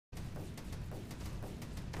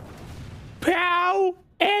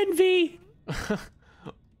powEnvy.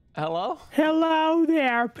 Hello? Hello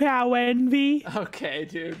there, powEnvy. Okay,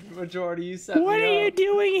 dude. Majority, you set What me are up. you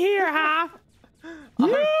doing here, huh? You are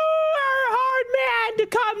a hard man to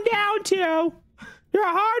come down to. You're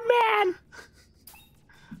a hard man.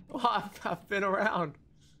 Well, I've been around.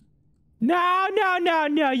 No.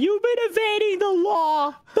 You've been evading the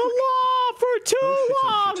law. The law for too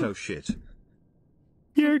long. Oh shit.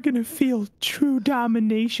 You're gonna feel true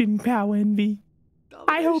domination, powEnvy.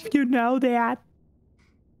 I hope you know that.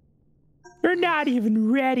 You're not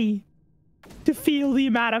even ready to feel the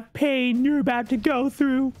amount of pain you're about to go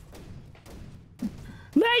through.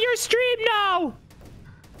 Let your stream know!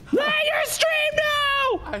 Let your stream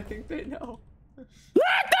know! I think they know.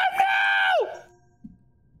 Let them know!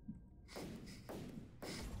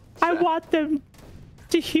 I want them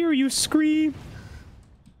to hear you scream.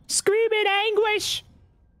 Scream in anguish!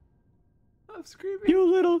 I'm screaming. You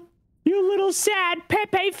little sad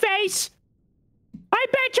Pepe face! I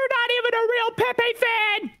bet you're not even a real Pepe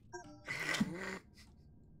fan!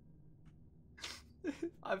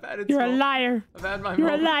 I've had it. You're a liar. I've had my You're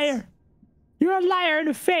moments. a liar. You're a liar and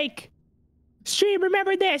a fake. Stream,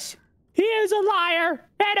 remember this. He is a liar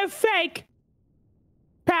and a fake.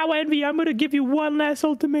 powEnvy, I'm gonna give you one last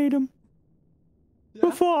ultimatum. Yeah.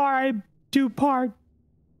 Before I do part.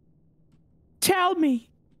 Tell me,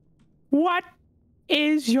 what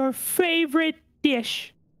is your favorite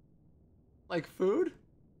dish? Like food?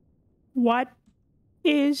 What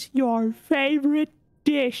is your favorite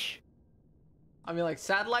dish? I mean, like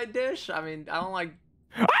satellite dish? I mean, I don't like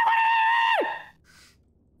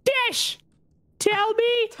Dish! Tell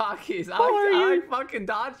me. Takis. I you? like fucking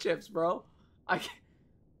Dodge chips, bro. I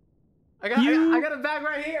got a bag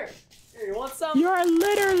right here. Here, you want some? You're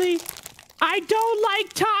literally... I don't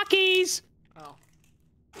like Takis! Oh.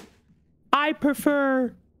 I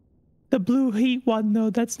prefer the blue heat one, though.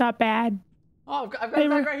 That's not bad. Oh, I've got a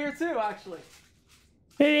bag right here, too, actually.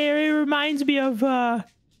 It reminds me of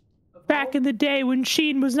back in the day when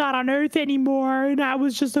Sheen was not on Earth anymore and I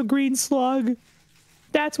was just a green slug.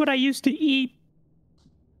 That's what I used to eat.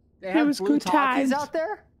 They have was blue good times. Takis out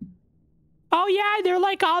there? Oh yeah, they're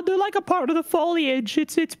like a part of the foliage.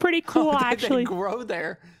 It's pretty cool, actually. They grow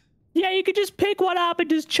there. Yeah, you could just pick one up and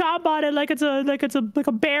just chomp on it like it's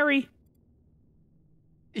a berry.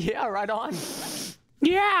 Yeah, right on.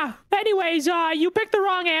 Yeah. Anyways, you picked the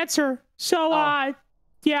wrong answer. So,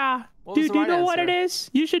 yeah. What was Do the you right know what it answer? is?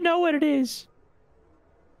 You should know what it is.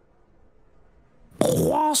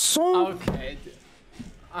 Croissant. Okay.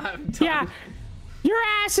 I'm done. Yeah. Your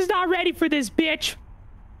ass is not ready for this, bitch.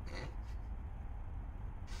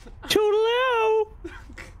 Toodaloo.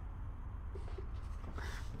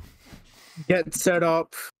 Get set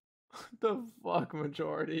up. What the fuck,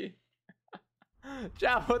 majority?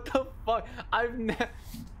 Jab, what the fuck?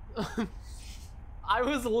 I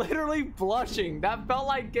was literally blushing. That felt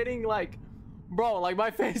like getting like, bro, like my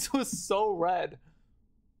face was so red.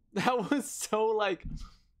 That was so like,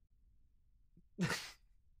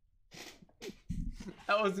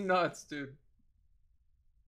 that was nuts, dude.